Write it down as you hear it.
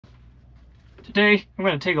Today, I'm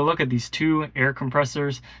going to take a look at these two air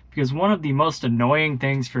compressors because one of the most annoying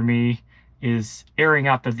things for me is airing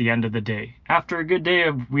up at the end of the day. After a good day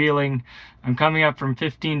of wheeling, I'm coming up from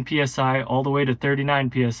 15 psi all the way to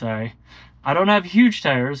 39 psi. I don't have huge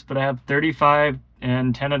tires, but I have 35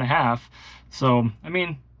 and 10.5, so I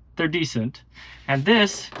mean, they're decent. And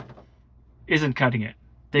this isn't cutting it.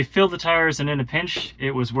 They filled the tires, and in a pinch,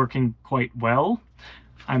 it was working quite well.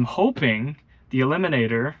 I'm hoping the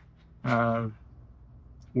Eliminator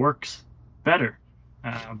works better.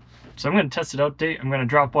 So I'm going to test it out. I'm going to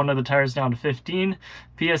drop one of the tires down to 15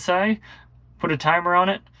 psi, put a timer on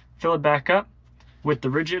it, fill it back up with the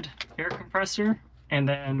Ridgid air compressor, and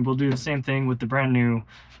then we'll do the same thing with the brand new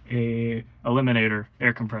Eliminator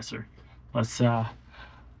air compressor. Let's see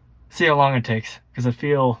how long it takes, because I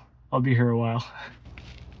feel I'll be here a while. So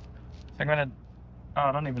I'm going to,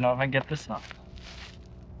 I don't even know if I can get this off.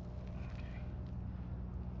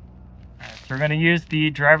 We're going to use the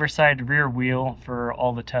driver's side rear wheel for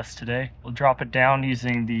all the tests today. We'll drop it down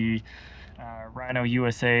using the Rhino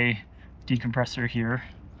USA decompressor here,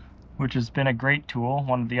 which has been a great tool.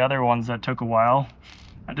 One of the other ones that took a while.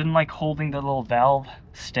 I didn't like holding the little valve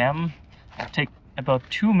stem. It'll take about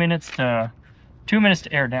 2 minutes to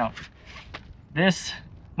air down. This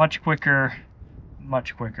much quicker.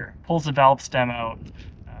 Pulls the valve stem out.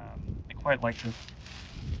 I quite like this.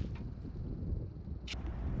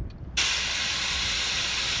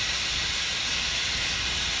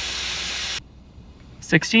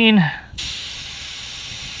 $16.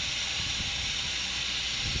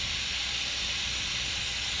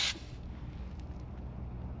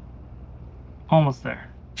 Almost there.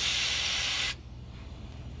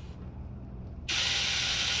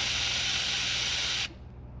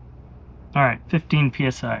 All right, 15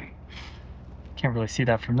 psi. Can't really see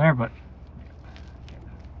that from there, but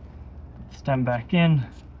stem back in.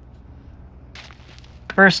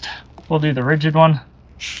 First, we'll do the Ridgid one.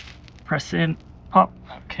 Press in. Up.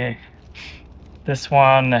 Okay. This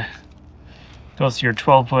one goes to your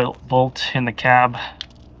 12 volt in the cab.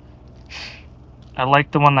 I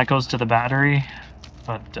like the one that goes to the battery,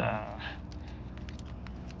 but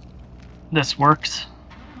this works.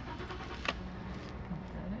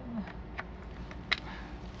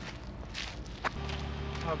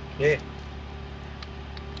 Okay.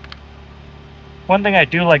 One thing I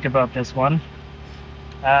do like about this one,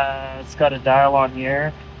 it's got a dial on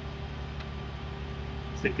here.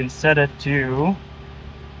 So you can set it to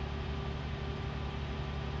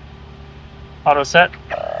auto set.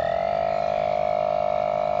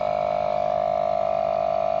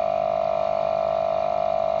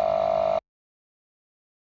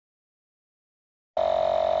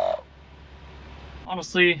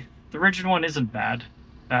 Honestly, the Ridgid one isn't bad.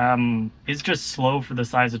 It's just slow for the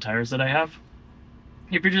size of tires that I have.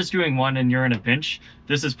 If you're just doing one and you're in a pinch,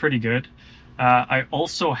 this is pretty good. I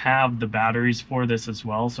also have the batteries for this as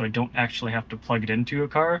well, so I don't actually have to plug it into a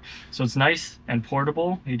car. So it's nice and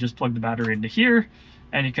portable. You just plug the battery into here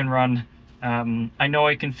and you can run. I know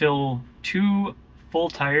I can fill 2 full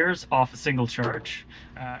tires off a single charge,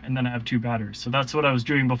 and then I have 2 batteries. So that's what I was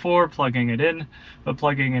doing before, plugging it in, but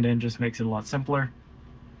plugging it in just makes it a lot simpler.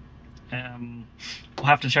 We'll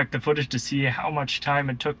have to check the footage to see how much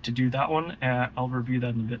time it took to do that one. I'll review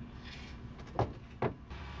that in a bit.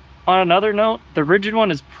 On another note, the Ridgid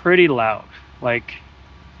one is pretty loud. Like,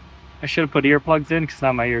 I should have put earplugs in because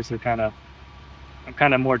now my ears are I'm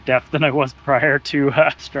kind of more deaf than I was prior to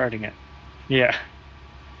starting it. Yeah.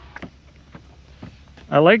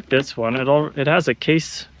 I like this one. It has a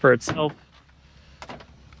case for itself.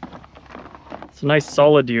 It's a nice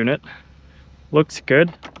solid unit. Looks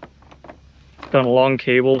good. It's got a long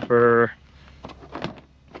cable for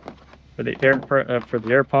the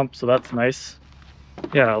air pump, so that's nice.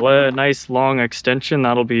 Yeah, a nice long extension.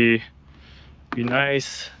 That'll be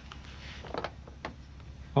nice.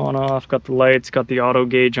 On off, got the lights, got the auto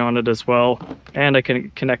gauge on it as well, and I can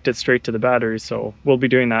connect it straight to the battery, so we'll be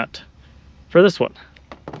doing that for this one.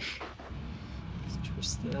 Let's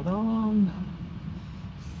twist that on.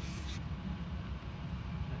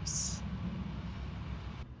 Nice.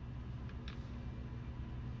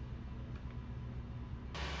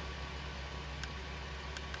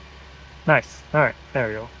 Nice. All right, there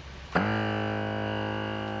we go.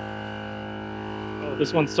 Oh,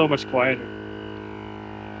 this one's so much quieter.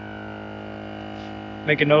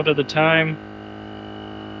 Make a note of the time.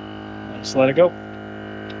 Just let it go.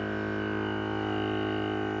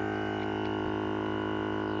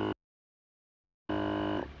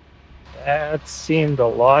 That seemed a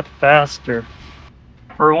lot faster.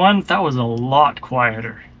 For one, that was a lot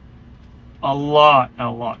quieter. A lot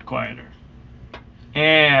quieter.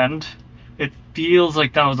 And it feels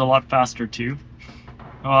like that was a lot faster too.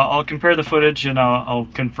 I'll compare the footage and I'll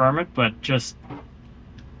confirm it, but just I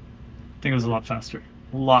think it was a lot faster.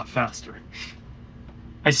 A lot faster.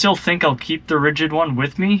 I still think I'll keep the Ridgid one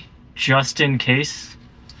with me, just in case.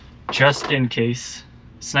 Just in case.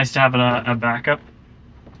 It's nice to have a backup.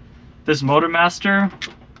 This Motomaster,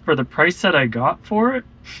 for the price that I got for it,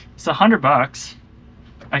 it's $100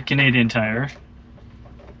 at Canadian Tire.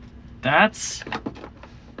 That's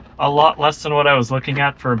a lot less than what I was looking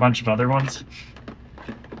at for a bunch of other ones.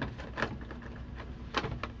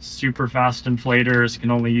 Super fast inflators,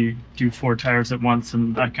 can only do 4 tires at once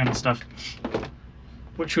and that kind of stuff,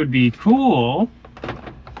 which would be cool,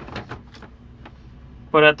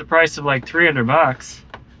 but at the price of like $300,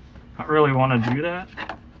 I don't really want to do that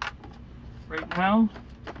right now.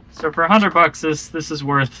 So for $100, this is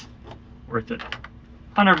worth it.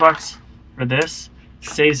 $100 for this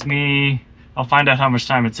saves me. I'll find out how much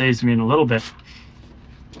time it saves me in a little bit.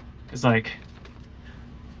 It's like,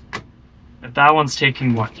 if that one's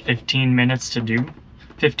taking what, 15 minutes to do,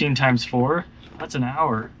 15 times 4, that's an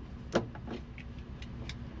hour.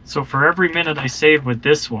 So for every minute I save with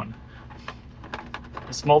this one,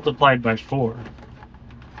 it's multiplied by 4.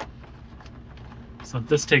 So if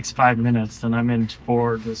this takes 5 minutes, then I'm in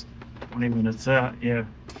for just 20 minutes. Yeah.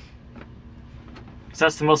 Because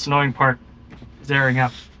that's the most annoying part, is airing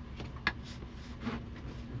up.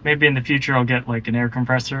 Maybe in the future I'll get like an air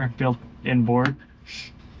compressor built in board.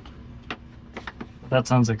 That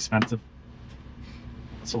sounds expensive.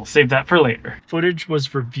 So we'll save that for later. Footage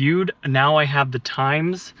was reviewed. Now I have the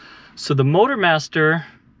times. So the Motomaster,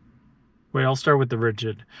 wait, I'll start with the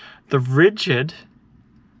Ridgid. The Ridgid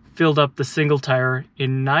filled up the single tire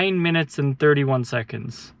in 9 minutes and 31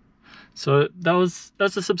 seconds. So that's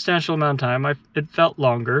a substantial amount of time. It felt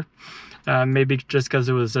longer. Maybe just because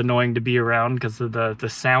it was annoying to be around because of the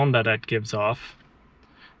sound that it gives off.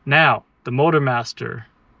 Now, the Motomaster.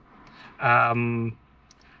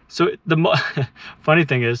 So the funny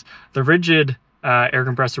thing is, the Ridgid air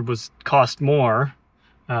compressor cost more.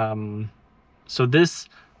 So this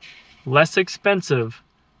less expensive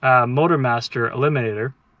Motomaster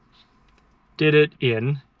Eliminator did it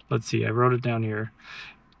in, let's see, I wrote it down here,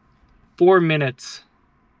 4 minutes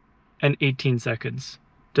and 18 seconds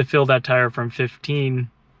to fill that tire from 15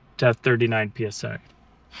 to 39 psi.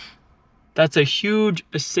 That's a huge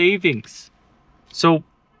savings. So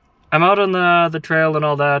I'm out on the trail and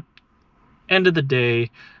all that. End of the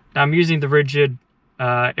day, I'm using the Ridgid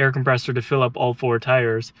air compressor to fill up all 4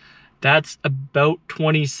 tires. That's about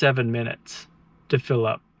 27 minutes to fill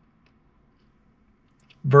up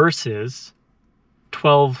versus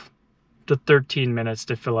 12 to 13 minutes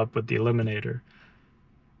to fill up with the Eliminator.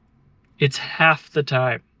 It's half the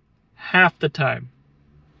time. Half the time.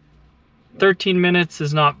 13 minutes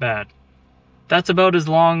is not bad. That's about as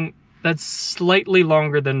long, that's slightly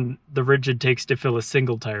longer than the Ridgid takes to fill a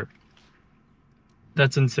single tire.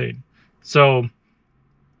 That's insane. So,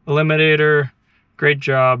 Eliminator, great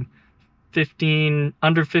job.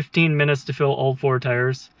 Under 15 minutes to fill all 4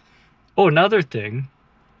 tires. Oh, another thing,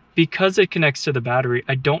 because it connects to the battery,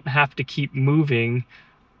 I don't have to keep moving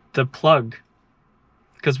the plug.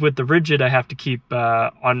 Because with the Ridgid, I have to keep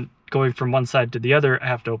going from one side to the other. I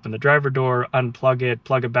have to open the driver door, unplug it,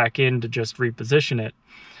 plug it back in to just reposition it.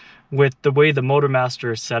 With the way the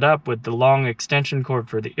Motomaster is set up, with the long extension cord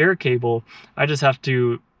for the air cable, I just have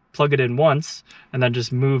to plug it in once and then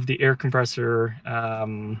just move the air compressor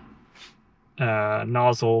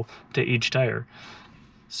nozzle to each tire.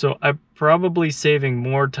 So I'm probably saving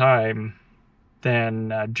more time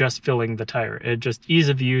than just filling the tire. It just, ease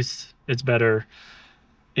of use, it's better.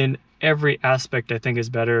 In every aspect, I think is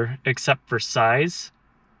better, except for size.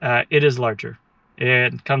 It is larger.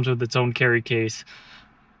 It comes with its own carry case.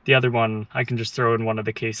 The other one, I can just throw in one of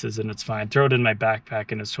the cases and it's fine. Throw it in my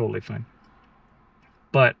backpack and it's totally fine.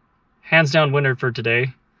 But hands down winner for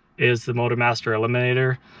today is the Motomaster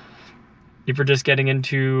Eliminator. If you're just getting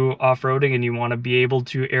into off-roading and you want to be able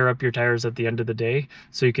to air up your tires at the end of the day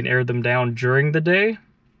so you can air them down during the day,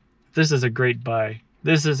 this is a great buy.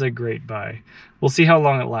 This is a great buy. We'll see how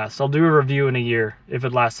long it lasts. I'll do a review in a year if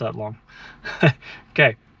it lasts that long.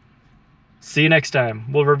 Okay. See you next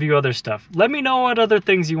time. We'll review other stuff. Let me know what other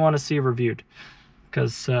things you want to see reviewed.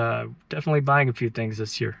 Because definitely buying a few things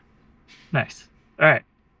this year. Nice. All right.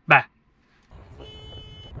 Bye.